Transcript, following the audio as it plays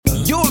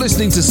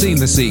listening to Seen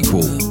the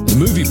Sequel, the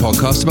movie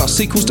podcast about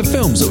sequels to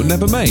films that were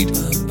never made.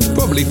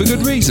 Probably for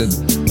good reason.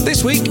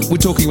 This week,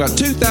 we're talking about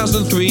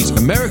 2003's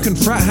American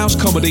frat house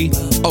comedy,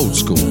 Old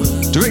School,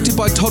 directed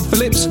by Todd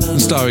Phillips and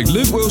starring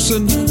Luke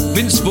Wilson,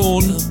 Vince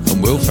Vaughn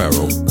and Will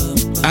Ferrell.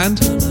 And,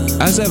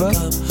 as ever,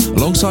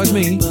 alongside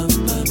me,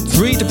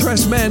 three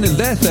depressed men in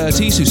their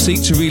 30s who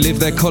seek to relive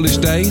their college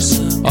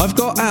days. I've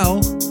got Al,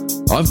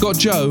 I've got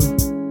Joe,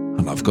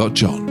 and I've got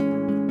John.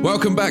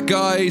 Welcome back,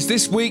 guys.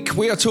 This week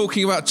we are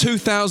talking about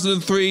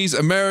 2003's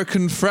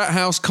American frat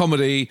house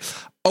comedy,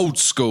 Old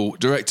School,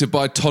 directed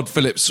by Todd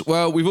Phillips.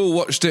 Well, we've all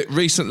watched it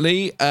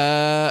recently.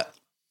 What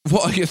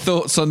are your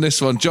thoughts on this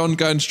one? John,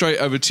 going straight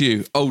over to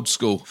you. Old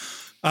School.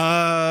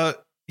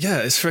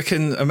 Yeah, it's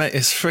freaking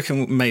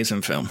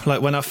amazing film.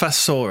 Like when I first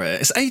saw it,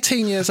 it's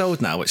 18 years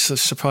old now, which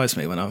surprised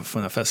me when I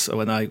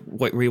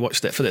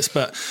rewatched it for this.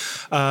 But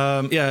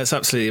yeah, it's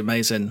absolutely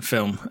amazing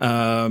film.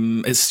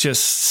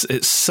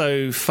 It's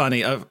so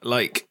funny.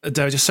 Like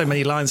there are just so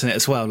many lines in it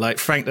as well. Like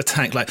Frank the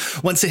Tank, like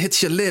once it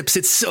hits your lips,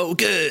 it's so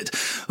good.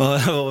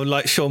 Or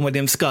like Sean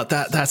William Scott,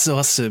 that's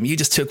awesome. You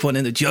just took one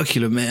in the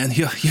jugular, man.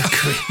 You're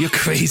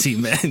crazy,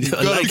 man. You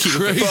got a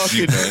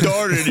fucking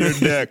dart in your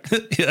neck.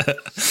 Yeah.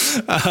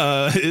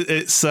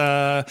 It's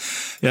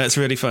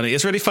really funny.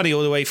 It's really funny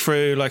all the way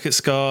through. Like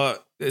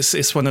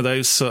it's one of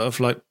those sort of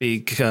like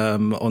big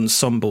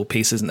ensemble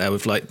pieces, isn't there,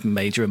 with like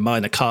major and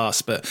minor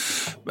cast, but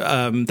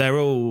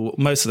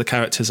most of the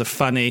characters are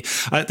funny.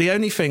 The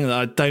only thing that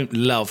I don't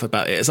love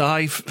about it is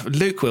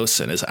Luke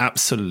Wilson is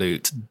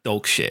absolute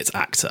dog shit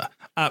actor.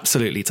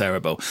 Absolutely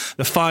terrible.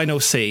 The final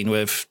scene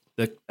with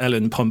the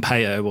Ellen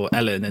Pompeo or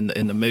Ellen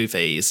in the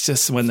movie, it's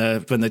just when they're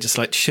just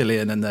like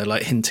chilling and they're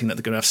like hinting that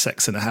they're going to have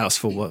sex in the house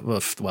for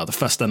the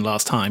first and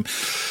last time.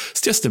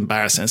 It's just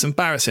embarrassing. It's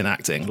embarrassing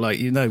acting. Like,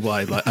 you know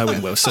why like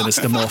Owen Wilson is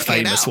the more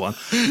famous one.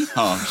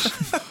 Well,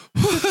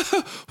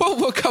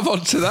 we'll come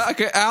on to that.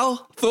 Okay, Al,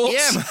 thoughts?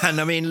 Yeah, man.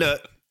 I mean,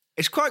 look,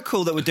 it's quite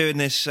cool that we're doing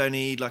this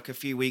only like a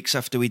few weeks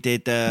after we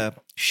did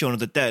Shaun of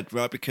the Dead,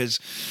 right? Because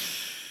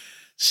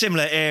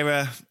similar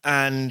era,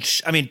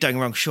 and I mean, don't get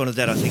me wrong, Shaun of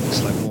the Dead I think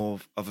is like more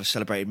of a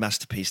celebrated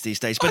masterpiece these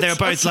days, but they're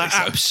both like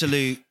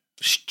absolute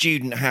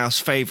student house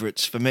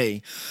favourites for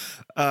me.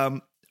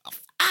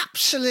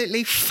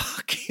 Absolutely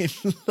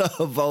fucking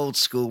love Old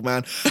School,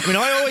 man. I mean,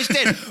 I always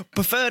did.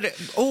 Preferred it,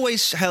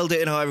 always held it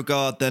in higher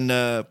regard than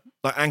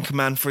like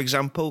Anchorman, for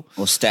example.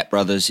 Or Step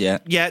Brothers, yeah.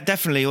 Yeah,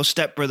 definitely, or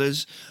Step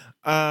Brothers.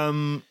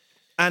 And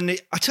I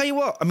tell you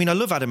what, I mean, I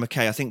love Adam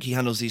McKay. I think he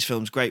handles these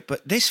films great,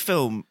 but this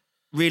film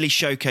really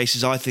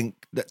showcases, I think,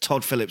 that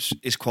Todd Phillips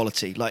is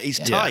quality. Like, he's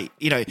tight,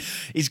 you know,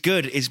 he's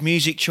good. His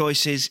music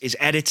choices, his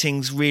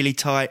editing's really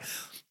tight.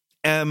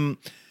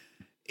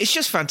 It's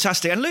just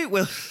fantastic. And Luke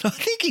Wilson, I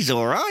think he's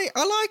all right.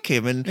 I like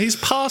him. And he's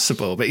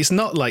passable, but he's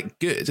not like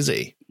good, is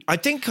he? I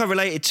think I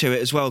related to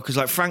it as well, because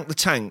like Frank the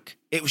Tank,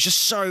 it was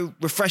just so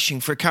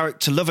refreshing for a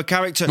character to love a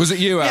character. Was it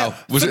you, Al?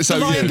 Was it so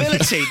the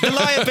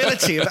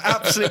liability of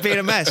absolutely being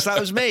a mess. That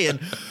was me.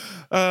 And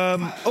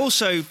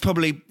also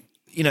probably,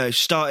 you know,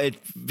 started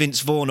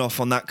Vince Vaughn off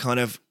on that kind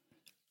of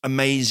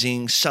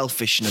amazing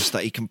selfishness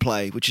that he can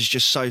play, which is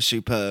just so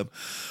superb.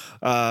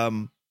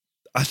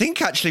 I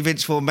think actually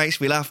Vince Vaughn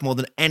makes me laugh more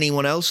than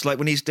anyone else. Like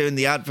when he's doing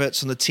the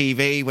adverts on the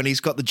TV, when he's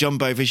got the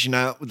jumbo vision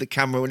out with the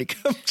camera when he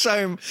comes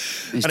home.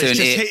 He's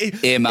doing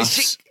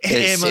earmuffs.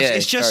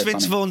 It's just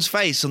Vince Vaughn's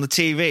face on the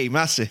TV,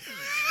 massive.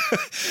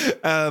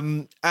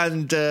 And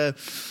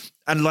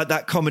like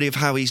that comedy of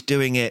how he's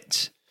doing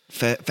it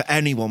for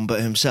anyone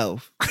but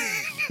himself.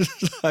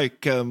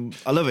 Like,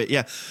 I love it.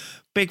 Yeah.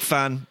 Big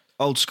fan.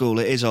 Old School.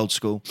 It is Old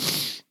School.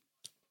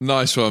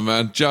 Nice one,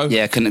 man. Joe?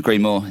 Yeah, couldn't agree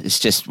more. It's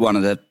just one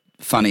of the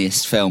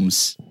funniest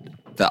films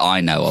that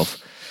I know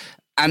of.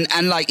 And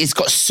like, it's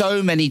got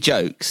so many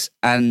jokes.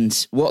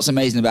 And what's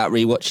amazing about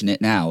rewatching it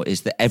now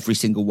is that every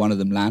single one of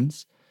them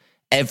lands.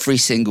 Every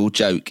single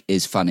joke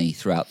is funny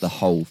throughout the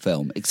whole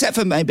film. Except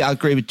for maybe, I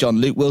agree with John,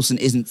 Luke Wilson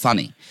isn't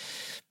funny.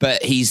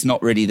 But he's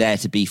not really there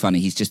to be funny.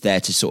 He's just there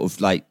to sort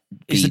of like...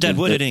 He's the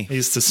Deadwood, isn't he?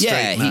 He's the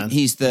straight man.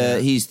 He's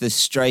the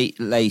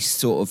straight-laced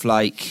sort of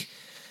like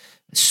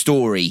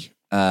story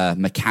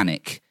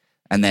mechanic.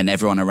 And then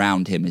everyone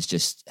around him is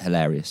just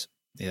hilarious.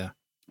 Yeah.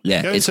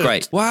 Yeah, it's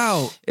great.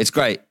 Wow. It's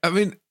great. I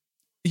mean,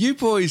 you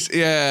boys,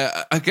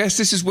 yeah, I guess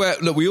this is where,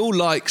 look, we all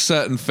like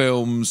certain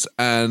films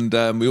and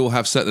we all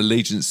have certain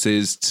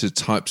allegiances to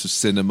types of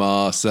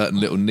cinema, certain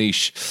little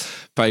niche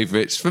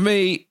favourites. For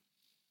me...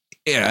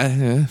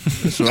 Yeah,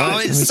 that's right. Oh,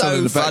 it's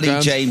so funny,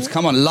 James.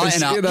 Come on,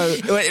 lighten up. You know,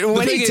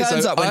 when he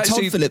turns up, when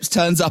Todd Phillips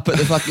turns up at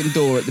the fucking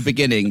door at the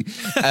beginning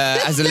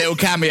as a little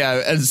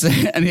cameo,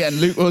 and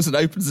Luke Wilson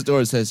opens the door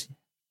and says,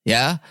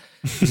 "Yeah,"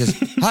 he says,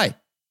 "Hi,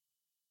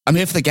 I'm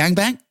here for the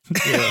gangbang."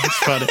 Yeah, it's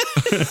funny.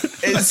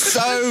 It's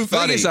so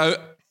funny. So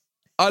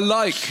I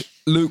like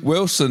Luke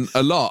Wilson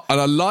a lot,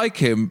 and I like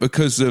him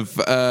because of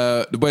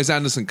the Wes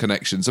Anderson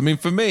connections. I mean,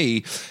 for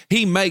me,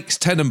 he makes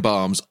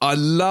Tenenbaums. I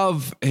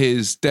love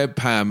his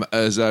deadpan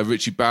as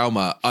Richie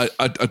Baumer. I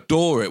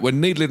adore it.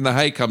 When Needle in the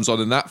Hay comes on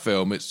in that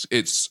film,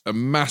 it's a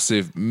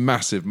massive,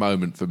 massive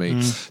moment for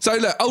me. So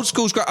look, Old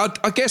School's great.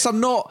 I guess I'm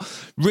not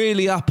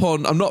really a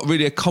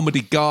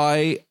comedy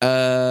guy.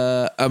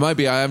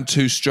 Maybe I am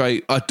too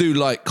straight. I do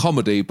like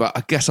comedy, but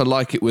I guess I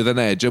like it with an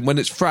edge. And when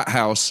it's Frat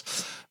House,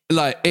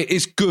 like, it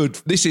is good.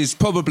 This is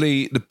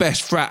probably the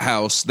best frat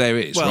house there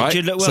is, right? Do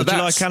you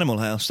like Animal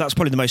House? That's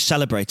probably the most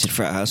celebrated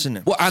frat house, isn't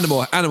it? Well,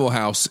 Animal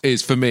House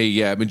is, for me,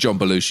 yeah. I mean, John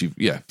Belushi,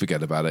 yeah,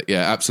 forget about it.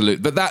 Yeah,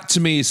 absolutely. But that, to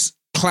me, is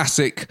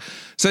classic.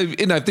 So,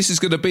 if this is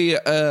going to be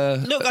look,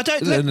 I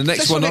don't. the next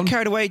let's one not on. get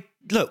carried away.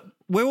 Look,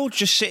 we're all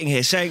just sitting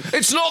here saying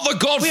It's not The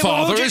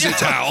Godfather, is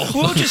it, Al?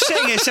 We're all just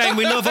sitting here saying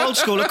we love Old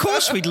School. Of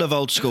course we'd love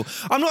Old School.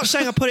 I'm not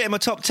saying I put it in my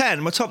top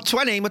 10, my top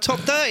 20, my top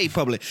 30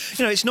 probably.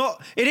 It is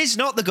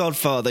not The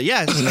Godfather,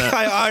 yes.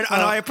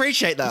 I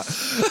appreciate that.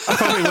 I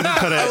probably wouldn't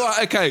put it. Right,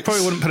 okay.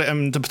 Probably wouldn't put it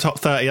in the top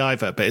 30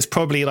 either, but it's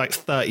probably like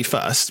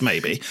 31st,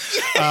 maybe.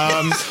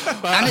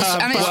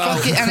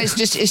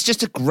 It's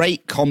just a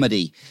great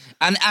comedy.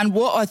 And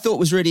what I thought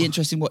was really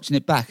interesting watching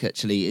it back,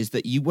 actually, is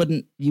that you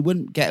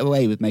wouldn't get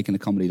away with making a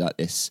comedy like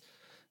this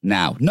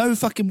now. No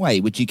fucking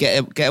way would you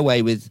get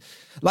away with,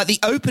 like, the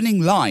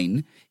opening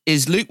line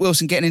is Luke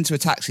Wilson getting into a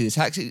taxi, the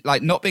taxi,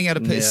 like, not being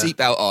able to put his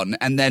seatbelt on,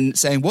 and then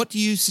saying, "What do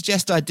you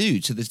suggest I do?"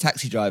 to the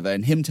taxi driver,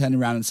 and him turning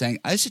around and saying,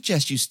 "I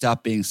suggest you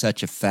stop being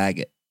such a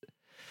faggot."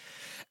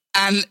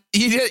 And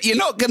you're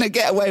not going to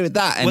get away with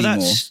that anymore.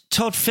 Well,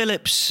 Todd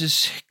Phillips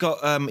has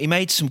got. He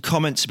made some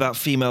comments about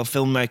female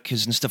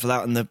filmmakers and stuff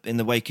like that in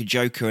the wake of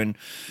Joker, and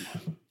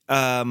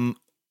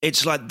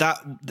it's like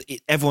that.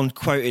 Everyone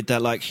quoted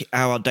that, like,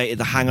 how outdated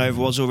The Hangover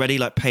was already,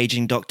 like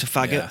paging Dr.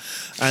 Faggot,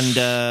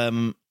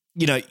 and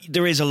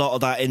there is a lot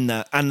of that in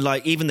there, and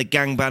like even the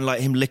gangbang,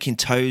 like him licking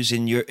toes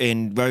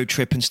in Road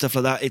Trip and stuff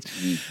like that.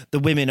 The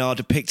women are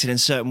depicted in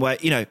certain way.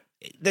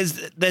 There's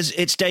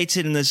it's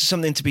dated, and there's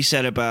something to be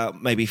said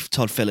about maybe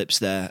Todd Phillips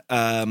there.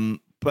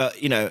 But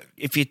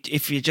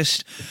if you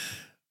just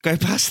go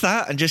past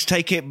that and just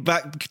take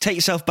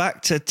yourself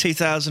back to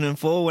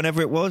 2004,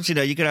 whenever it was,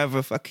 you're gonna have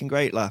a fucking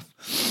great laugh.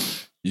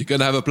 You're going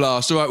to have a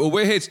blast. All right, well,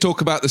 we're here to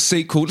talk about the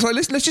sequel. So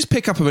let's just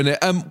pick up a minute.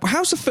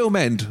 How's the film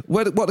end?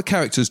 What are the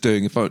characters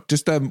doing? Will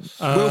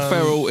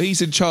Ferrell,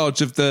 he's in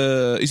charge of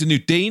he's a new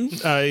dean?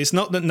 He's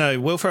not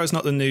Will Ferrell's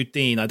not the new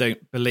dean, I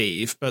don't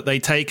believe, but they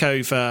take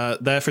over,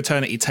 their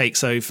fraternity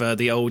takes over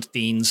the old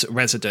dean's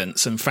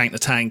residence, and Frank the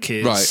Tank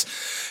is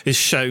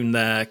shown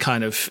there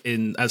kind of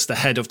as the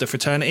head of the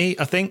fraternity,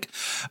 I think.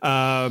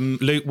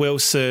 Luke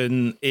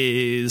Wilson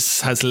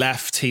has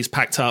left, he's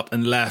packed up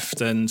and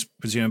left, and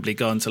presumably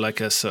gone to like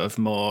a sort of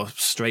more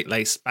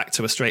back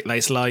to a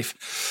straight-laced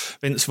life.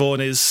 Vince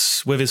Vaughn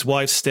is with his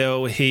wife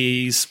still.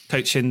 He's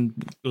coaching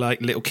like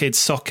little kids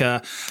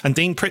soccer, and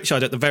Dean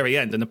Pritchard at the very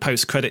end in the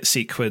post-credit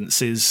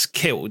sequence is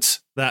killed.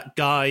 That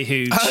guy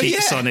who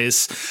cheats on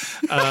his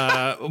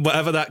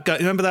whatever that guy.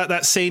 Remember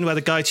that scene where the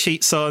guy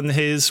cheats on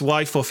his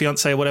wife or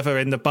fiance or whatever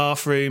in the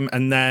bathroom,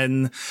 and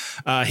then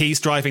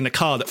he's driving the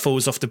car that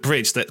falls off the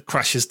bridge that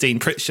crashes Dean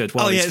Pritchard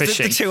while he's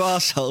fishing. The two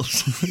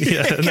arseholls.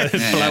 And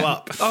then blow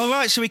up. Oh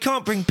right, so we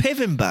can't bring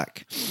Piven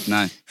back.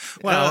 No.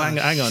 Well,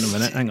 hang on a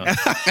minute. Hang on.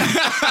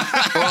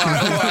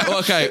 Well,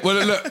 okay.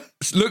 Well, look.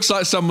 Looks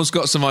like someone's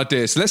got some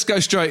ideas. So let's go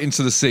straight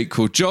into the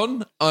sequel.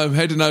 John, I'm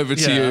heading over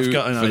to you. I've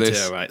got an idea,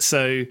 this. Right?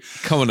 So,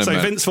 come on, in,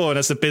 man. Vince Vaughn,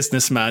 as the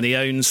businessman, he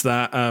owns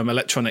that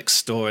electronics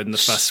store in the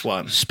first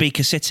one,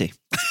 Speaker City.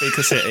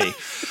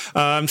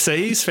 So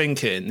he's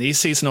thinking, he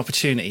sees an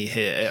opportunity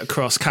here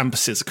across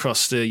campuses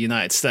across the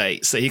United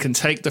States that he can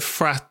take the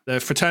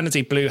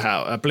fraternity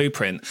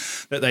blueprint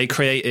that they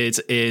created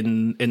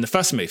in the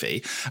first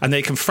movie, and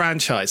they can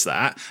franchise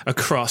that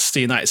across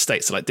the United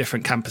States to like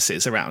different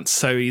campuses around.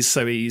 So he's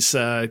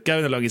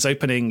going along,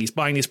 he's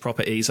buying these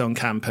properties on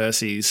campus,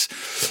 he's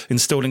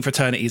installing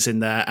fraternities in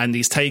there, and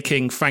he's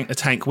taking Frank the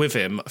Tank with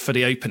him for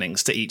the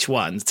openings to each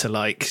one to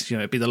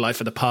be the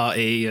life of the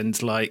party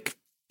and like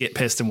get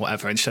pissed and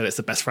whatever and show it's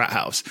the best frat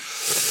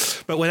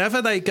house. But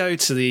whenever they go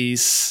to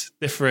these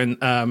different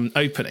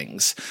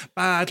openings,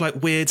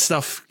 like weird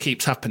stuff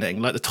keeps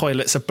happening. Like the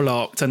toilets are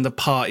blocked and the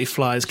party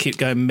flyers keep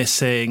going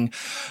missing.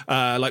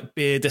 Like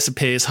beer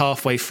disappears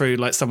halfway through,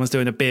 like someone's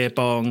doing a beer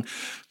bong,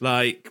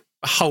 like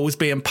holes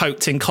being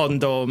poked in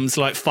condoms,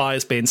 like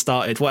fires being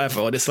started,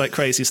 whatever. And it's like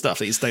crazy stuff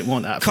that you just don't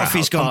want at a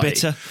Coffee's gone party.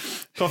 bitter.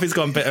 Coffee's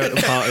gone bitter at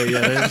the party,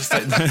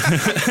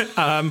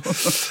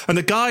 and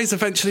the guys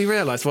eventually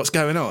realise what's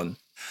going on.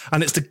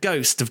 And it's the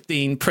ghost of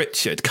Dean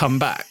Pritchard come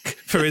back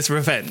for his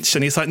revenge.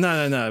 And he's like,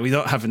 no, we're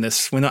not having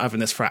this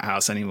frat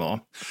house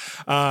anymore.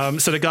 So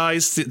the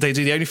guys, they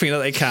do the only thing that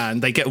they can.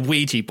 They get a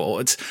Ouija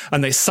board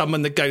and they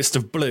summon the ghost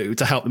of Blue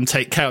to help them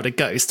take care of the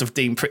ghost of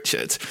Dean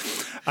Pritchard.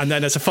 And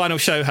then there's a final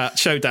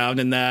showdown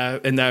in their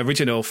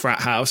original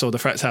frat house, or the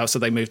frat house that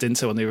they moved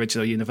into on the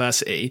original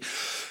university.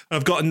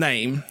 I've got a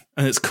name,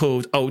 and it's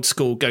called Old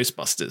School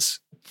Ghostbusters.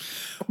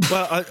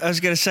 Well, I was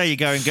going to say you're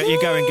going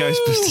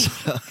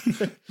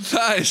Ghostbusters.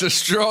 That is a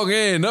strong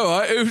in. All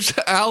right, who's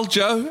Al,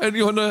 Joe?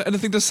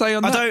 Anything to say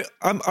on that?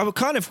 I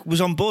kind of was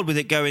on board with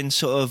it going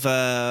sort of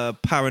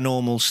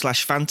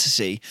paranormal /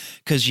 fantasy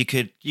because you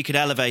could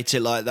elevate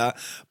it like that.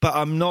 But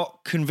I'm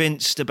not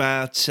convinced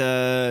about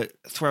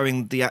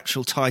throwing the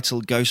actual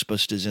title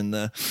Ghostbusters in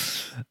there.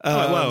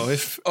 All right.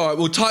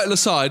 Title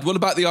aside, what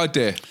about the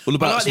idea? What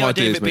about I like some the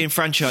idea ideas, of it being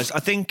franchised.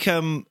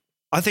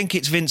 I think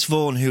it's Vince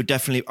Vaughn who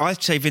definitely.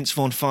 I'd say Vince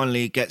Vaughn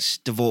finally gets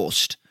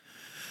divorced.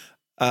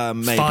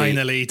 Maybe.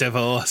 Finally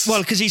divorced.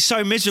 Well, because he's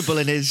so miserable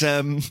in his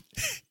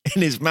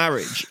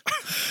marriage.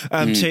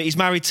 So he's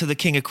married to the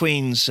King of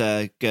Queens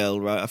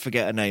girl, right? I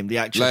forget her name. The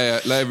actress.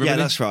 Leia Remini? Yeah,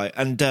 that's right.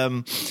 And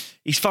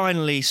he's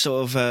finally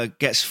sort of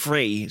gets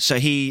free. So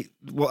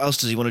what else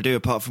does he want to do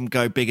apart from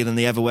go bigger than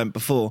they ever went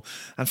before?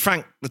 And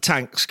Frank the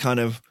Tank's kind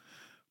of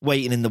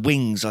waiting in the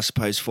wings, I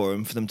suppose, for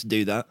them to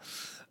do that.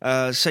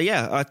 So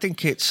yeah, I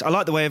think I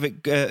like the way of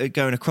it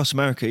going across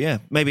America. Yeah,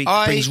 maybe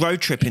brings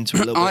road trip into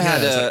it a little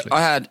bit.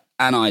 I had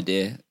an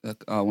idea that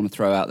I want to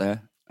throw out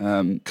there.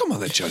 Come on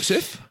then,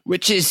 Joseph.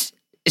 Which is,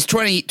 it's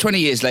 20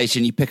 years later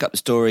and you pick up the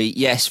story.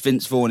 Yes,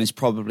 Vince Vaughn is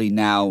probably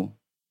now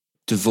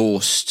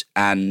divorced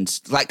and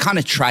like kind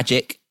of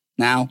tragic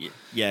now.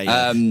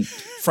 Yeah.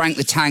 Frank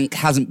the Tank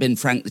hasn't been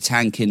Frank the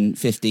Tank in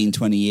 15,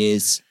 20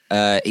 years.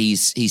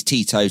 He's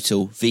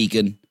teetotal,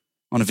 vegan,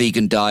 on a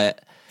vegan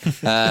diet.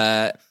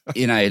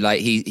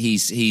 Like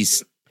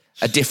he's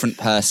a different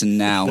person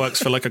now.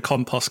 Works for like a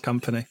compost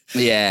company.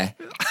 Yeah.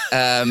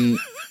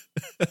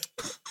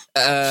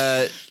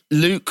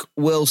 Luke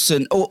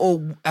Wilson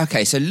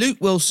so Luke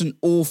Wilson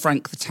or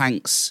Frank the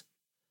Tank's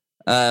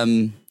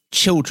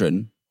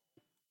children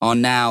are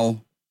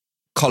now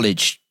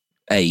college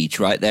age,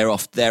 right? They're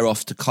off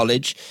to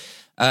college.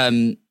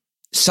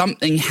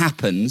 Something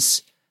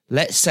happens,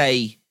 let's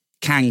say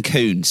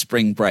Cancun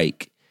spring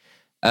break.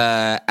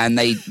 And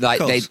they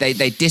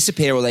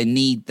disappear, or they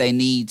need their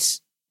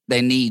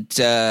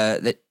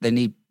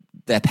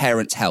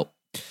parents' help.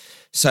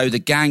 So the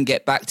gang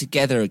get back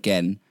together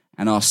again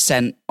and are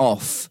sent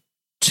off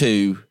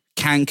to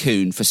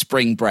Cancun for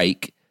spring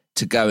break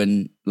to go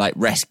and like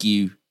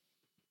rescue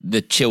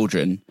the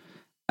children.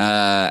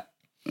 And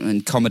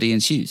comedy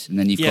ensues, and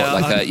then you've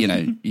got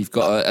you've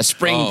got a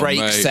spring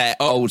break set,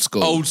 old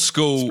school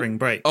spring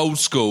break, old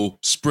school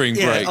spring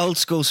break. Old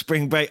school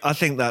spring break. I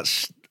think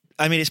that's.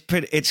 I mean,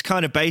 it's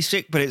kind of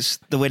basic, but it's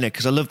the winner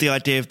because I love the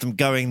idea of them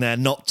going there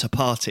not to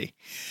party.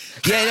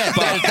 Yeah,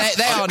 but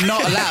they are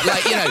not allowed.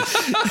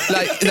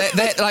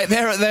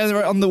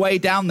 They're on the way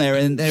down there,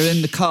 and they're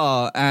in the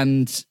car,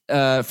 and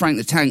Frank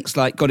the Tank's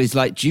like got his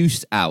like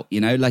juice out,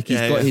 like he's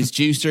got his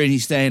juicer, and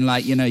he's saying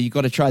like, you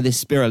got to try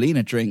this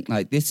spirulina drink.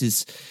 Like this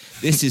is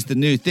the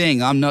new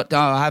thing. I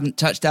haven't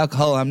touched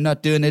alcohol. I'm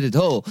not doing it at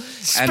all.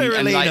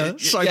 Spirulina,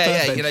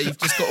 perfect. You've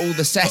just got all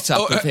the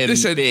setup of him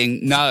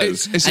being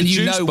it's and a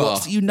you juice know bar.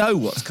 you know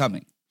what's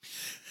coming.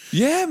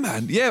 Yeah,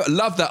 man. Yeah, I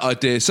love that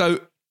idea. So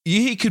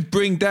he could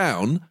bring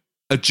down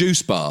a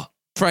juice bar,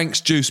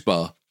 Frank's juice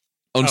bar,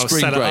 on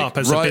spring break,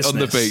 right on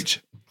the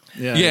beach.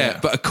 Yeah,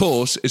 but of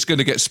course it's going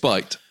to get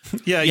spiked.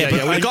 Yeah.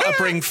 We've got to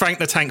bring Frank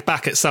the Tank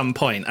back at some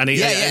point, and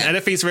and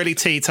if he's really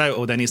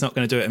teetotal, then he's not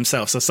going to do it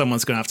himself. So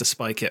someone's going to have to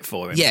spike it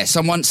for him. Yeah,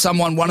 one of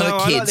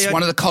the kids,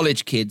 one of the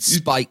college kids,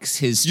 spikes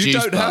his juice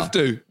bar.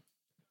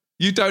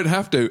 You don't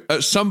have to.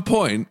 At some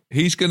point,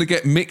 he's going to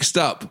get mixed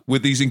up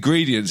with these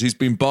ingredients he's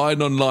been buying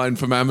online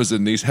from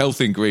Amazon. These health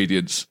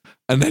ingredients.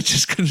 And they're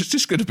just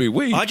going to be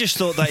weed. I just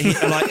thought that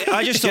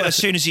as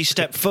soon as he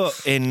stepped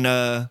foot in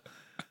Cancun,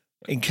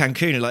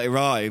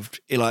 arrived,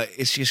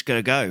 it's just going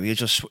to go.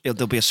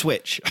 There'll be a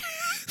switch.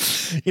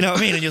 You know what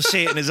I mean? And you'll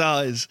see it in his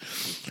eyes.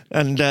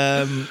 And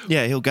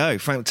he'll go.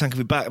 Frank the Tank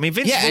will be back. I mean,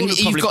 Vince Vaughn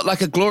you've got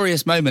like a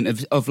glorious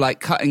moment of like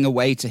cutting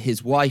away to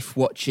his wife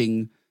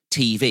watching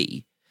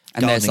TV.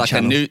 And there's like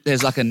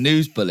a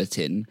news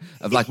bulletin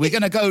of like, we're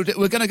gonna go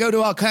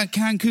to our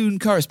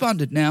Cancun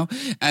correspondent now,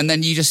 and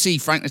then you just see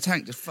Frank the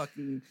Tank just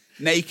fucking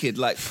naked,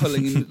 like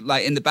pulling in,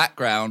 like in the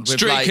background with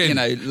streaking.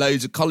 like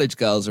loads of college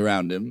girls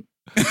around him.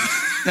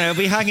 He'll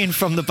be hanging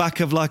from the back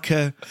of like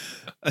a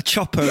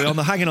chopper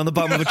hanging on the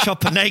bottom of a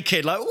chopper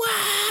naked, like wow.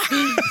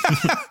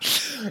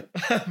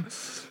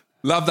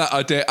 Love that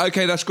idea.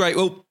 Okay, that's great.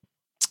 Well,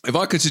 if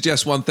I could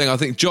suggest one thing, I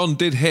think John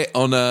did hit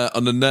on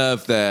a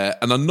nerve there,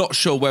 and I'm not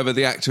sure whether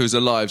the actor is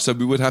alive, so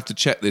we would have to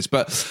check this.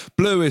 But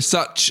Blue is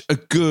such a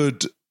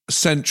good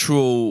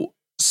central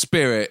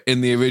spirit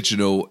in the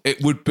original.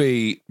 It would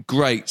be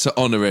great to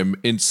honour him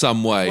in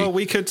some way. Well,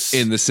 we could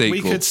in the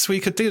sequel.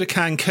 We could do the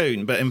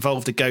Cancun, but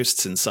involve the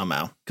ghosts in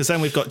somehow, because then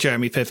we've got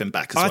Jeremy Piven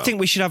back as well. I think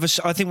we should have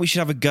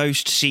a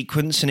ghost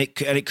sequence, and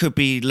it could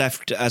be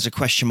left as a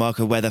question mark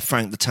of whether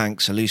Frank the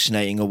Tank's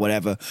hallucinating or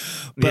whatever.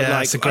 But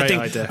that's a great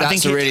idea.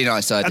 That's a really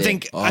nice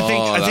idea.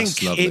 I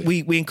think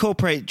we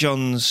incorporate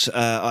John's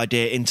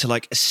idea into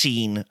like a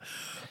scene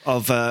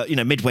of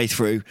midway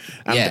through,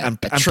 and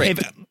a trip.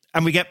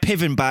 and we get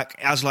Piven back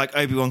as like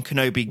Obi-Wan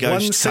Kenobi ghost One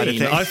kind of scene.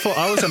 thing. I thought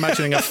I was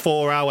imagining a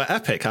 4-hour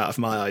epic out of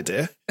my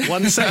idea.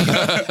 One scene.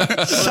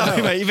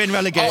 Sorry, mate, you've been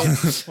relegated.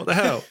 What the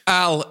hell?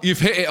 Al, you've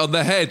hit it on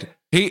the head.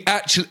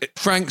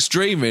 Frank's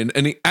dreaming,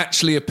 and he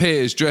actually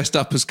appears dressed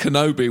up as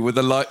Kenobi with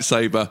a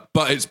lightsaber,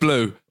 but it's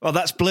blue. Well,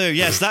 that's blue.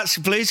 Yes, that's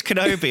blue's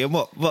Kenobi, and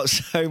what?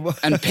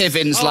 And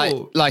Piven's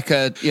like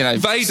a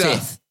Vader.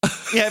 Sith.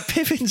 Yeah,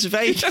 Piven's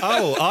Vader.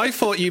 Oh, I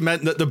thought you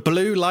meant that the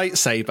blue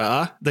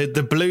lightsaber,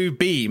 the blue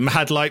beam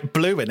had like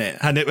blue in it,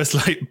 and it was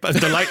like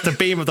the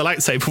beam of the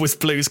lightsaber was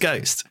Blue's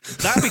ghost.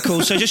 That'd be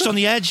cool. So just on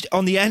the end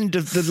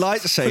of the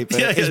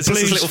lightsaber, is it's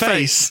Blue's his little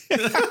face.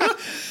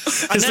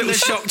 His little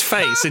shocked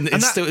face, and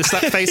it's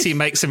that face he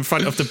makes in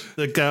front of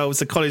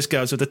the college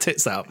girls with the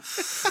tits out.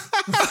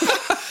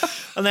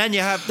 And then you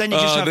have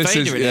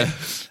Vader in yeah.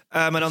 it.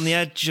 And on the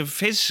edge of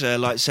his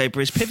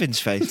lightsaber is Piven's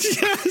face.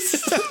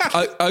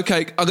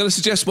 Okay, I'm going to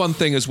suggest one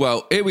thing as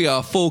well. Here we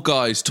are, 4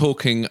 guys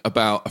talking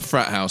about a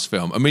frat house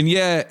film. I mean,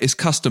 yeah, it's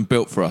custom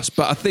built for us,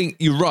 but I think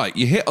you're right.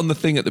 You hit on the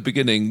thing at the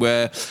beginning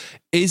where,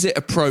 is it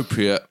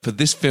appropriate for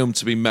this film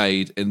to be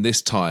made in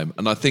this time?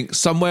 And I think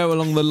somewhere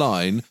along the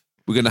line,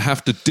 we're going to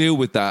have to deal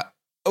with that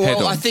head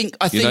on. I think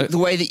the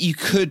way that you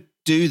could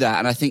do that,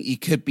 and I think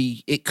it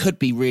could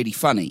be really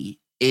funny,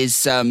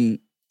 is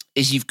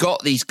you've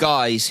got these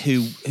guys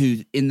who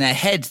in their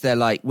heads they're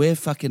like, we're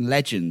fucking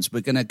legends.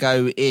 We're gonna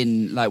go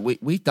in, like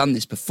we've done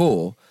this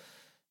before.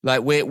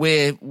 Like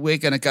we're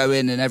gonna go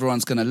in and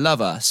everyone's gonna love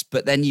us.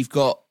 But then you've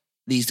got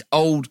these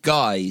old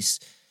guys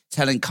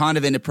telling kind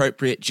of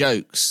inappropriate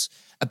jokes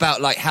about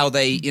like how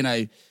they,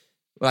 in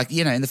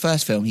the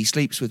first film he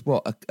sleeps with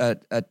a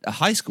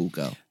high school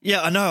girl.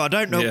 Yeah, I know. I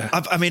don't know. Yeah.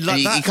 I mean,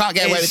 like that. You can't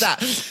get away with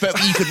that.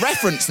 But you could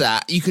reference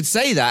that. You could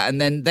say that,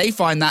 and then they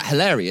find that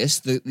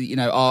hilarious.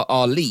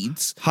 Our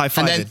leads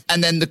high-fiving,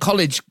 and then the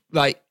college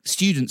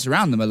students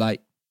around them are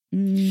like,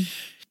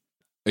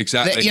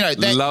 exactly.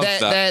 Love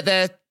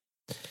that.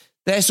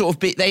 They're sort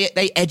of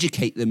they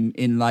educate them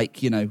in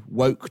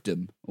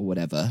wokedom or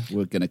whatever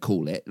we're going to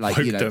call it.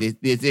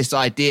 This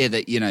idea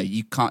that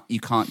you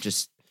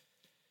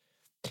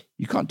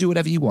can't do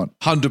whatever you want.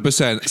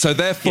 100%. So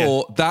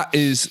therefore, that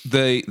is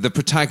the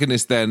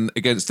protagonist then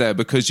against there,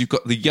 because you've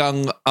got the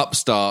young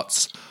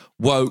upstarts,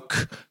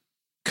 woke,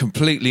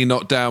 completely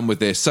not down with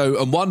this. So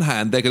on one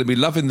hand, they're going to be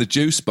loving the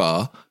juice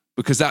bar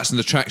because that's an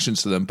attraction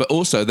to them, but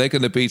also they're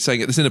going to be saying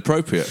it's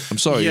inappropriate. I'm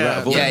sorry, you're out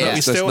of order. But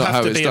we still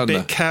have to be a bit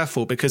there.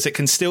 careful, because it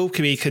can still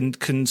be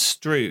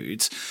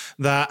construed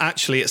that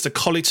actually it's the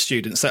college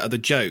students that are the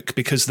joke,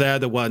 because they're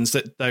the ones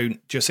that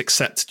don't just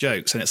accept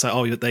jokes, and it's like,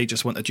 oh, they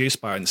just want a juice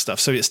bar and stuff.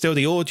 So it's still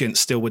the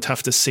audience still would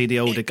have to see the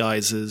older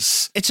guys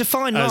as... It's a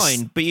fine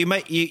line, but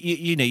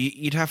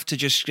you'd have to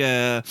just...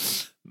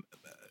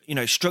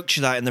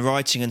 structure that in the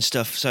writing and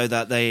stuff so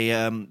that they,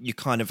 you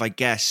kind of, I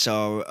guess,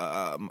 are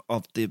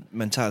of the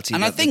mentality.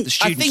 And that the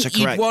students are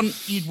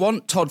correct. you'd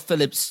want Todd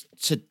Phillips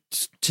to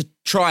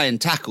try and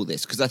tackle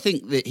this, because I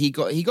think that he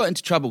got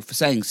into trouble for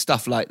saying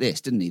stuff like this,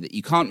 didn't he? That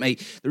you can't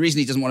make. The reason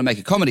he doesn't want to make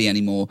a comedy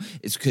anymore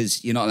is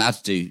because you're not allowed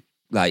to do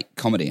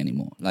comedy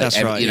anymore.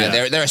 That's right.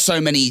 There are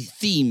so many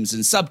themes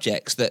and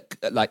subjects that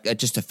are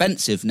just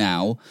offensive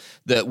now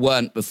that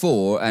weren't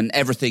before, and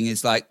everything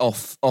is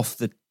off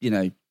the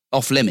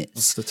off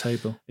limits. Off the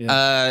table.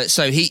 Yeah.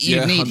 So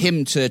you need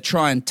him to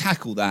try and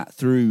tackle that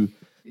through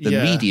the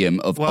medium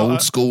of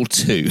Old School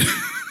 2.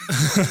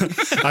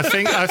 I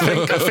think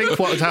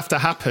what would have to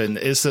happen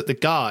is that the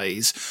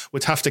guys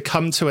would have to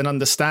come to an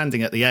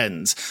understanding at the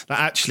end that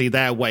actually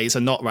their ways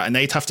are not right, and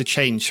they'd have to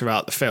change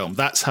throughout the film.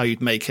 That's how you'd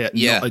make it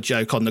not a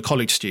joke on the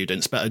college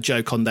students, but a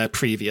joke on their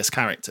previous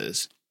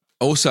characters.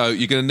 Also,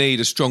 you're going to need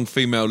a strong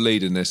female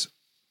lead in this.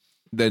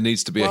 There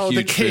needs to be a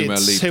huge female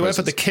lead. Whoever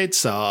presence. the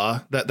kids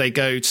are that they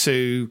go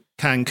to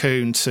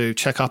Cancun to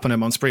check up on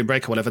them on spring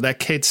break or whatever, their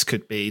kids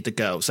could be the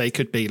girls. They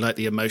could be like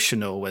the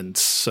emotional and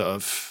sort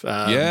of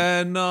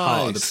nice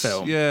part of the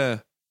film. Yeah,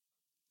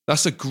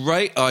 that's a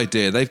great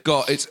idea. They've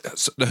got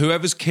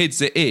whoever's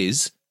kids it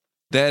is.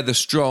 They're the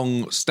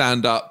strong,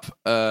 stand-up,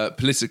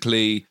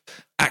 politically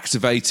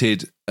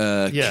activated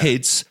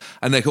kids,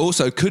 and they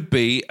also could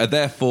be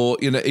therefore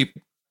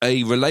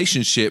a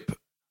relationship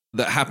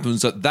that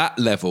happens at that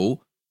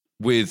level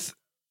with,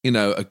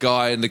 a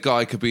guy, and the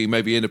guy could be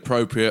maybe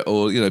inappropriate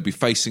or, be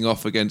facing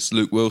off against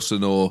Luke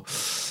Wilson or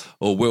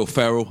Will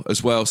Ferrell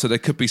as well. So there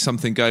could be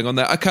something going on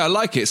there. Okay, I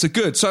like it. So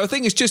good. So I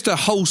think it's just a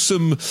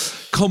wholesome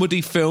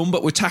comedy film,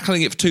 but we're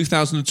tackling it for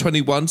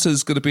 2021. So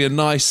there's going to be a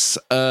nice,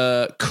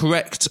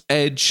 correct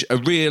edge, a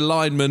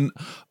realignment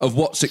of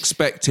what's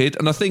expected.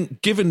 And I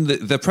think given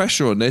the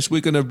pressure on this,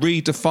 we're going to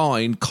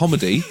redefine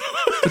comedy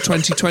for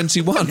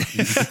 2021.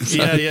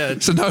 Yeah.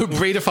 So no,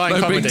 redefine no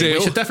comedy. Big deal.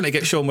 We should definitely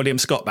get Sean William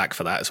Scott back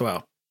for that as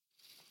well.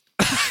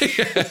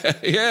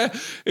 yeah,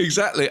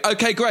 exactly.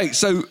 Okay, great.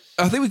 So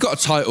I think we've got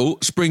a title,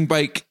 Spring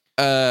Break,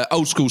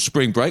 Old School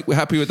Spring Break. We're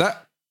happy with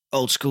that?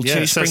 Old School 2,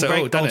 yeah, Spring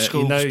Break, Old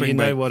School Spring Break. You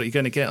know what you're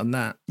going to get on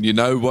that. You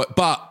know what?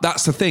 But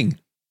that's the thing.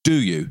 Do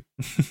you?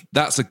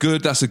 That's a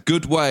good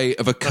way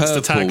of a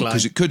curveball,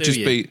 because it could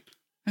be.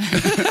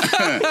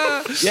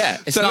 Yeah,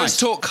 it's So nice. let's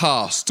talk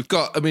cast.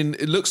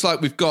 It looks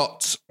like we've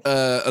got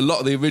a lot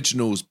of the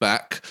originals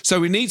back. So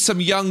we need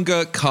some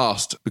younger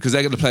cast because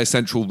they're going to play a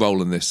central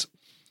role in this.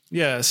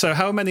 Yeah. So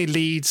how many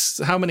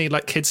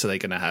like kids are they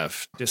going to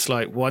have? Just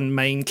like one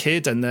main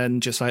kid and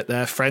then just like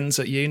their friends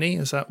at uni?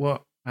 Is that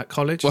what? At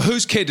college? Well,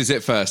 whose kid is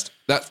it first?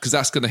 Because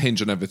that's going to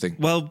hinge on everything.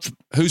 Well,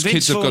 Whose Vince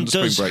kids have Vaughn gone to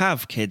spring does break?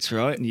 have kids,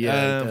 right?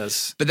 Yeah, it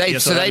does. But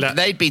Yeah,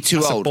 they'd be too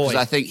that's a old because boy.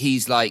 I think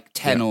he's like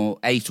 10 or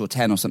 8 or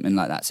 10 or something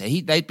like that. So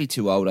they'd be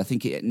too old. I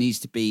think it needs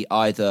to be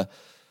either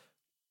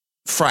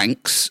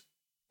Frank's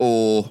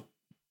or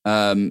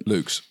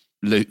Luke's.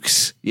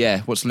 Luke's.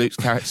 Yeah, what's Luke's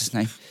character's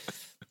name?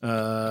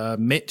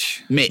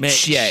 Mitch.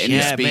 Mitch. Yeah, it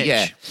needs to be. Mitch.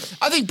 Yeah,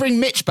 I think bring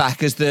Mitch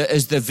back as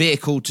the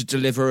vehicle to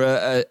deliver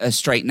a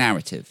straight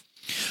narrative.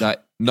 Like,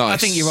 Nice. I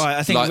think you're right.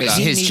 I think like it's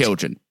he his needs-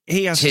 children.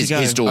 He has his, to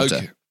go. his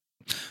daughter.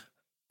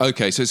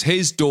 Okay, so it's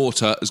his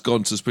daughter has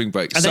gone to spring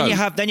break. And so,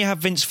 then you have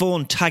Vince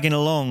Vaughn tagging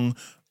along,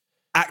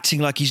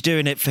 acting like he's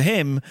doing it for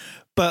him,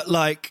 but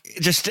like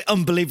just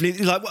unbelievably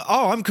like,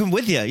 oh, I'm coming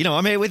with you. You know,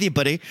 I'm here with you,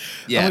 buddy.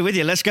 Yeah. I'm here with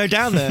you. Let's go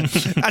down there.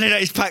 And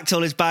he's packed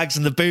all his bags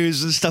and the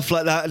booze and stuff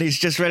like that, and he's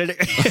just ready to.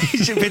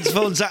 Vince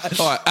Vaughn's at.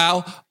 all right,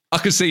 Al, I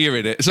can see you're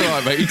in it. It's all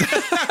right, mate.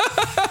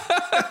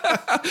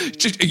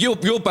 Just,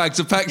 your bags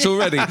are packed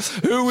already.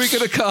 Who are we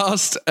going to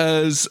cast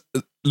as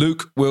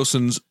Luke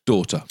Wilson's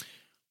daughter?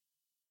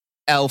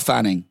 Elle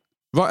Fanning.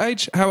 Right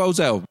age? How old's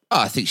Elle? Oh,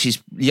 I think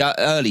she's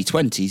early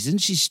 20s, isn't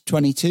she? She's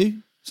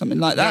 22, something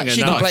like that. Young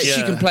She can enough, play.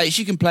 yeah.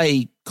 She can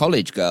play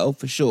college girl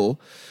for sure.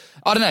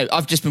 I don't know.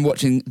 I've just been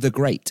watching The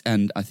Great,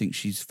 and I think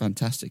she's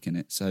fantastic in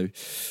it. So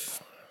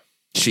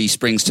she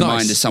springs to Nice.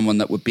 mind as someone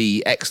that would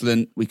be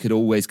excellent. We could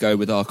always go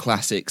with our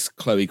classics,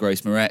 Chloe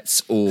Grace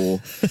Moretz,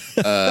 or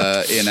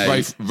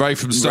Ray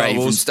from Star Ray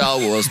Wars. from Star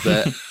Wars,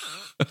 but.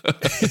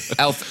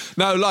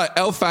 No, like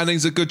Elle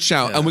Fanning's a good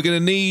shout, and we're going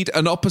to need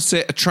an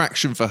opposite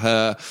attraction for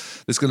her.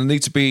 There's going to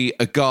need to be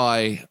a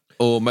guy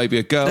or maybe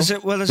a girl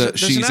that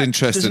she's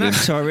interested an in.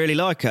 actor I really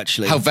like,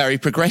 actually. How very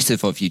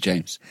progressive of you,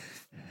 James.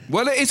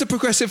 Well, it is a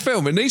progressive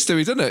film. It needs to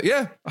be, doesn't it?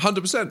 Yeah,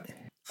 100%.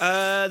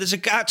 There's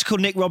an actor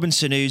called Nick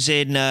Robinson who's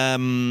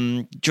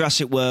in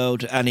Jurassic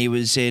World, and he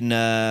was in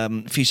a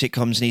few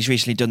sitcoms, and he's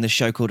recently done this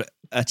show called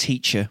A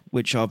Teacher,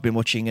 which I've been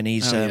watching, and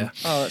he's yeah.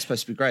 Oh, that's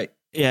supposed to be great.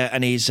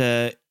 and he's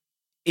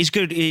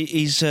good.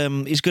 He's a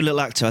good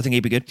little actor. I think he'd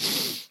be good.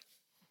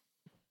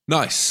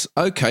 Nice.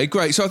 Okay,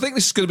 great. So I think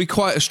this is going to be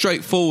quite a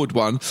straightforward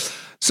one.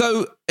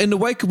 So in the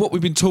wake of what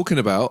we've been talking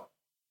about,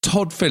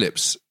 Todd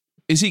Phillips,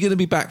 is he going to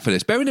be back for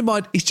this? Bearing in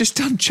mind, he's just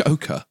done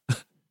Joker.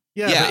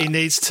 Yeah, but he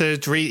needs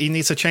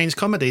to change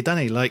comedy,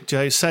 doesn't he? Like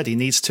Joe said, he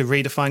needs to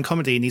redefine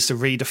comedy. He needs to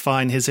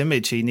redefine his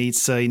image. He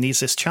needs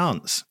this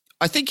chance.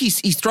 I think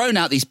he's thrown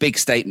out these big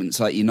statements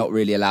like you're not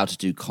really allowed to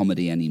do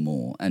comedy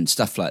anymore and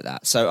stuff like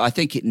that. So I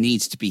think it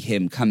needs to be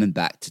him coming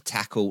back to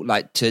tackle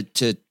that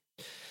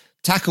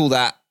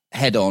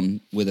head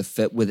on with a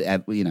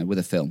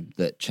film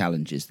that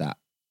challenges that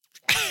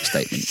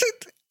statement.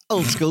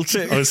 Old school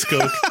too. Old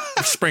school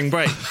spring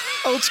break.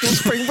 Old school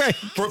spring break.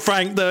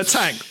 Frank the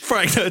Tank.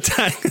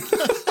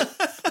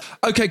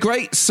 Okay,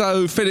 great.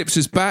 So Phillips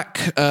is back.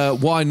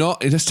 Why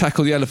not? Let's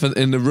tackle the elephant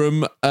in the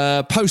room.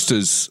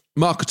 Posters,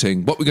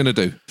 marketing. What we're going to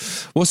do?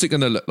 What's it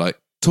going to look like?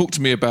 Talk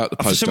to me about the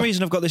poster. For some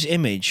reason, I've got this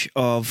image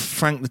of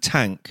Frank the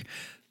Tank,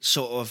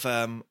 sort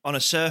of on a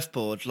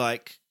surfboard,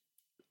 like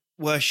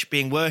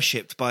being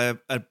worshipped by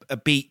a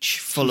beach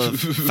full of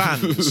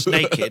fans,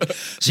 naked,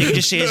 so you can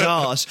just see his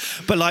arse.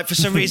 But like for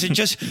some reason,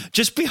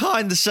 just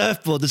behind the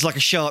surfboard, there's like a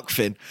shark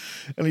fin,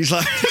 and he's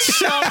like,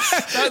 Shark.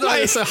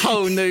 It's a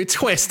whole new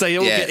twist. They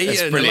all get that's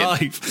eaten brilliant.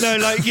 alive. no,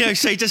 like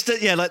so he just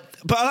But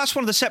that's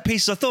one of the set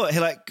pieces. I thought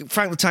like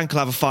Frank the Tank will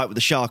have a fight with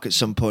the shark at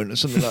some point or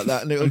something like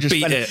that, and it'll just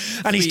Beat it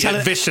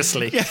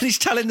viciously. Yeah, and he's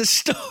telling the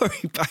story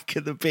back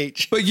at the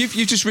beach. But you've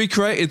just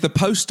recreated the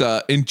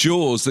poster in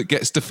Jaws that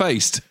gets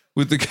defaced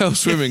with the girl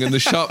swimming and the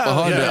shark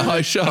behind it, high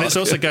shark. And it's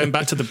also going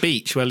back to the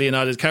beach where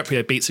Leonardo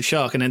DiCaprio beats a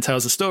shark and then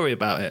tells a story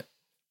about it.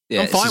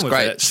 Yeah, I'm this fine is with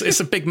great. it. It's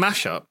a big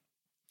mashup.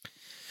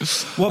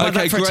 What about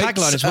Okay, that for great. a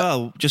tagline as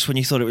well? Just when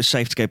you thought it was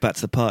safe to go back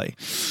to the party.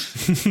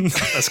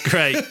 That's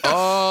great.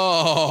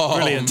 Oh,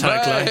 Brilliant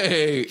tagline.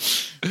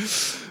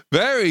 mate.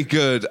 Very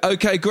good.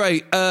 Okay,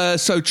 great.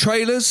 So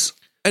trailers,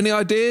 any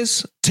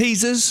ideas?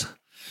 Teasers?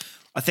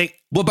 I think.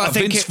 What about I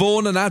think Vince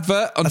Vaughn, an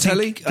advert on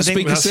telly? I think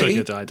Speaker That's a City?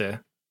 good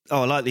idea.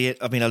 Oh, I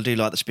do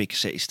like the Speaker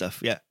City stuff.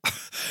 Yeah,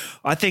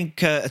 I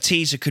think a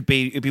teaser it'd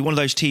be one of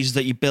those teasers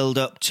that you build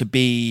up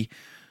to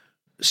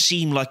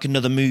seem like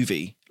another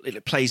movie.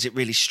 It plays it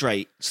really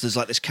straight. So there's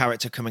like this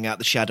character coming out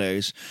the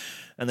shadows,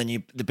 and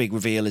then the big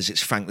reveal is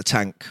it's Frank the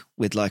Tank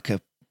with like a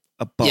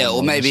bomb. Yeah, or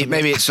on maybe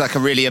something. it's like a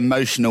really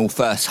emotional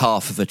first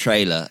half of a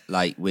trailer,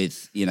 like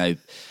with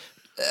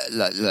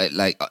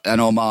like an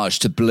homage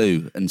to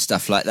Blue and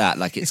stuff like that.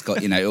 Like it's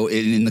got,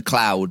 in the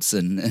clouds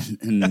and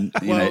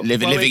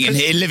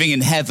living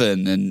in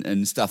heaven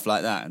and stuff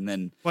like that. And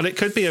then, well, it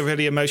could be a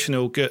really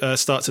emotional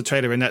start to the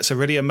trailer, and that's a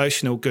really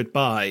emotional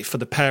goodbye for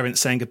the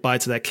parents saying goodbye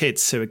to their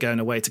kids who are going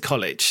away to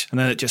college, and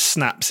then it just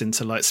snaps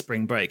into like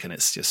spring break, and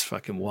it's just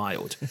fucking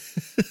wild.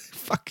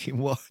 Fucking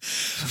what?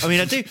 I mean,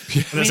 I do.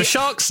 There's a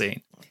shark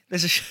scene.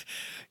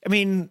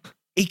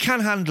 He can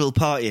handle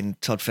partying,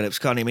 Todd Phillips,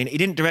 can't he? I mean, he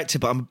didn't direct it,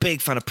 but I'm a big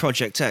fan of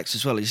Project X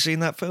as well. Have you seen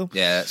that film?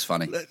 Yeah, that's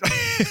funny.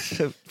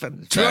 To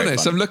be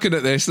honest, I'm looking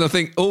at this and I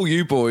think all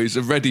you boys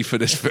are ready for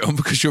this film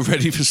because you're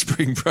ready for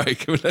spring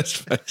break.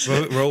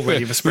 We're all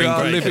ready for spring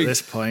break at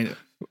this point.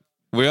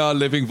 We are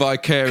living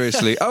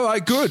vicariously. All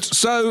right, good.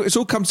 So it's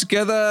all come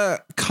together.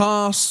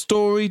 Cast,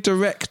 story,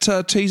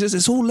 director, teasers.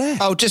 It's all there.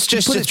 Oh, just to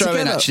throw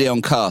in actually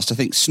on cast, I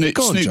think Snoop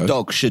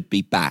Dogg should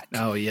be back.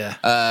 Oh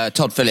yeah.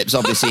 Todd Phillips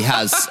obviously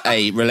has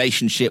a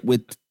relationship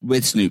with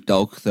Snoop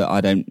Dogg that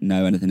I don't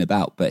know anything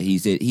about, but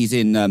he's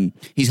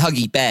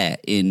Huggy Bear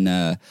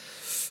in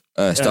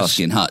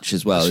Starsky and Hutch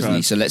as well, isn't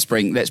he? So let's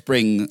bring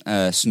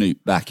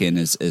Snoop back in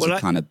as a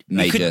kind of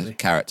major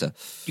character.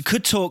 You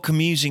could talk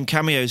amusing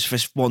cameos for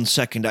 1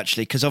 second,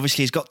 actually, because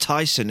obviously he's got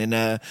Tyson in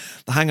The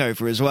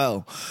Hangover as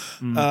well.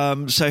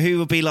 So who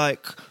would be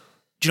like?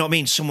 Do you know what I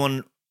mean?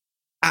 Someone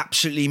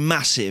absolutely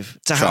massive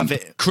to Trump.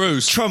 have it.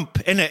 Cruise. Trump,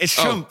 innit? It's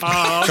Trump. Oh,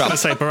 I was going to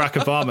say Barack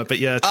Obama, but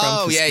yeah, Trump.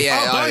 Oh, yeah.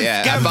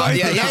 Get them both.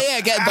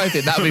 Get them both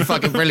in. That would be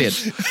fucking brilliant.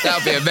 That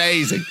would be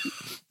amazing.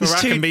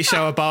 Barack and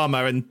Michelle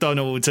Obama and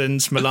Donald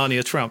and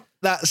Melania Trump.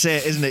 That's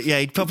it, isn't it? Yeah,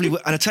 he'd probably. And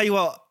I tell you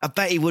what, I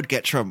bet he would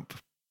get Trump.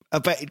 I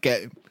bet he'd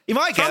get him. He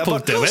might get him.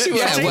 Trump will do it.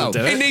 Yeah, well,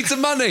 he needs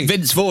some money.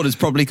 Vince Vaughn has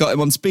probably got him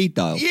on speed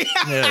dial.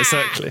 Yeah,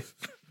 exactly.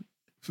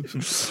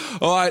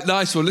 All right,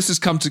 nice. Well, this has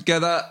come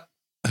together.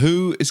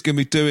 Who is going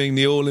to be doing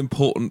the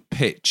all-important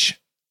pitch?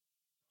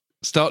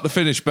 Start to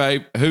finish,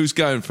 babe. Who's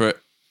going for it?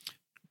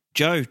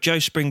 Joe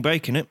Spring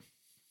Break, innit?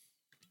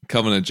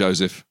 Come on in,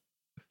 Joseph.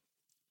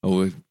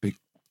 Oh, big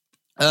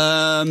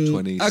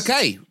 20s.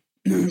 Okay.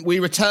 We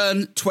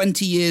return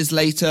 20 years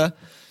later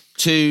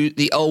to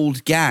the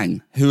old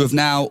gang who have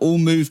now all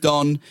moved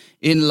on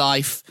in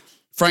life.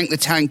 Frank the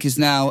Tank is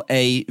now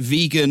a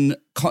vegan,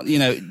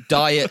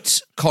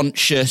 diet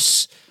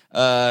conscious,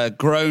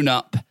 grown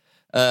up,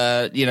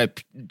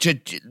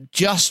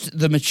 just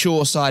the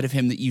mature side of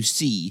him that you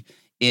see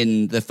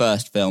in the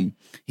first film.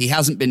 He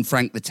hasn't been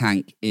Frank the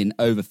Tank in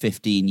over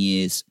 15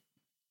 years.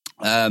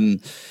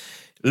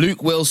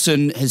 Luke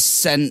Wilson has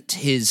sent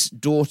his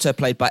daughter,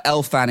 played by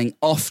Elle Fanning,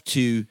 off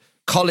to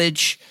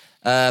college,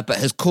 but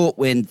has caught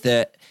wind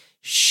that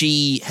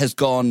she has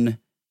gone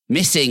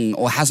missing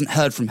or hasn't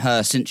heard from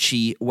her since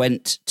she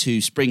went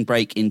to spring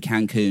break in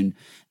Cancun.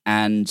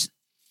 And,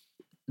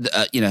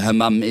 her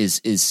mum is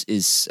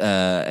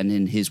and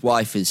then his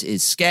wife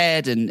is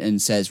scared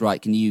and says,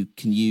 right, can you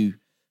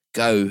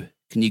go to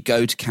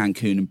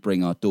Cancun and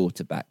bring our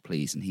daughter back,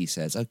 please? And he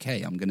says,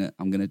 okay, I'm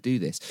gonna do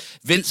this.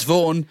 Vince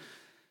Vaughn,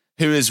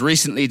 who is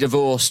recently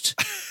divorced,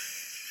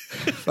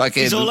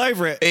 he's all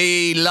over it.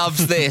 He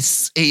loves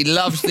this. He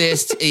loves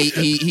this.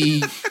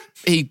 He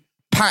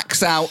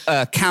packs out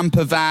a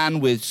camper van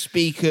with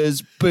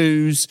speakers,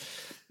 booze,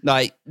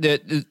 like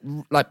the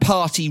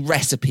party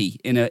recipe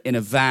in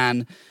a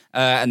van,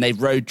 and they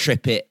road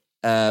trip it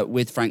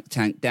with Frank the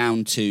Tank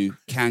down to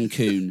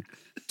Cancun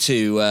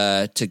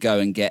to go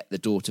and get the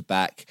daughter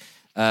back.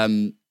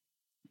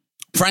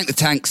 Frank the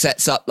Tank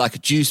sets up like a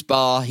juice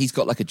bar. He's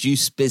got like a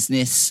juice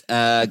business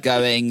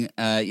going,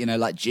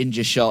 like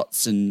ginger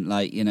shots and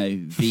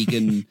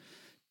vegan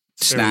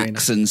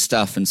snacks and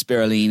stuff and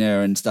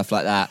spirulina and stuff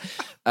like that,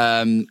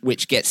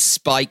 which gets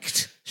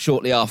spiked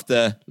shortly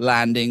after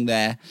landing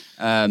there,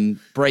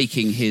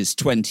 breaking his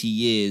 20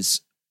 years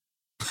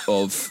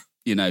of,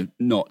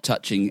 not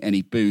touching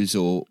any booze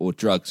or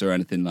drugs or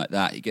anything like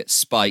that. He gets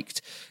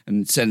spiked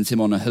and sends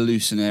him on a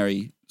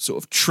hallucinatory sort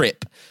of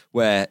trip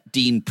where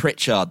Dean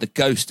Pritchard, the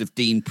ghost of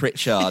Dean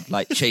Pritchard,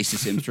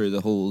 chases him through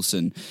the halls,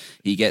 and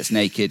he gets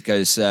naked,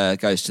 goes to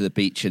the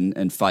beach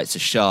and fights a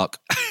shark.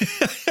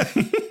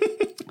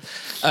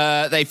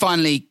 They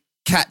finally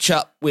catch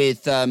up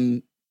with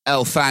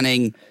Elle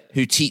Fanning,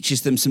 who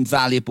teaches them some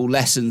valuable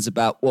lessons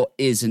about what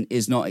is and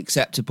is not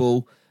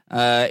acceptable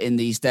in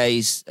these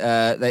days.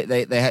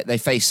 They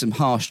face some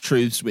harsh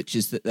truths, which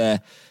is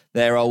that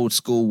their old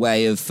school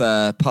way of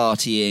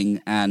partying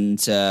and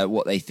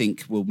what they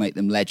think will make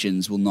them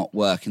legends will not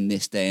work in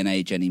this day and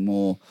age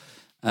anymore.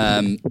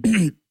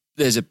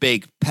 There's a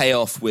big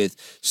payoff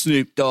with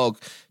Snoop Dogg,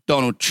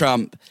 Donald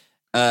Trump,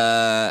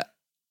 Barack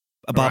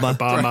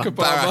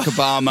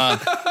Obama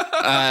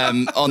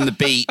on the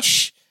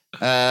beach.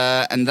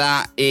 And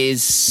that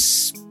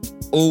is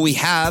all we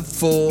have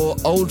for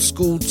Old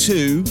School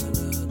 2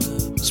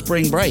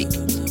 Spring Break.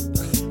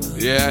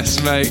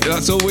 Yes, mate.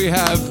 That's all we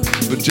have.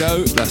 But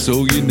Joe, that's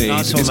all you need.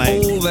 Nice one, It's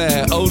mate. all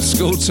there. Old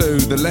School 2.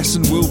 The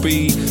lesson will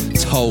be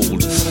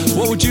told.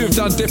 What would you have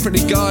done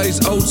differently,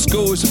 guys? Old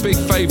School is a big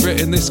favourite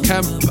in this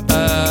camp.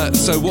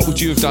 So what would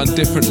you have done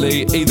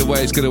differently? Either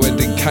way, it's going to end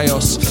in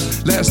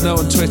chaos. Let us know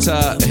on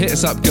Twitter. Hit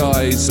us up,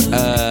 guys.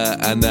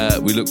 And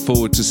we look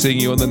forward to seeing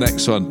you on the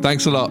next one.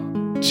 Thanks a lot.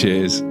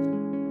 Cheers.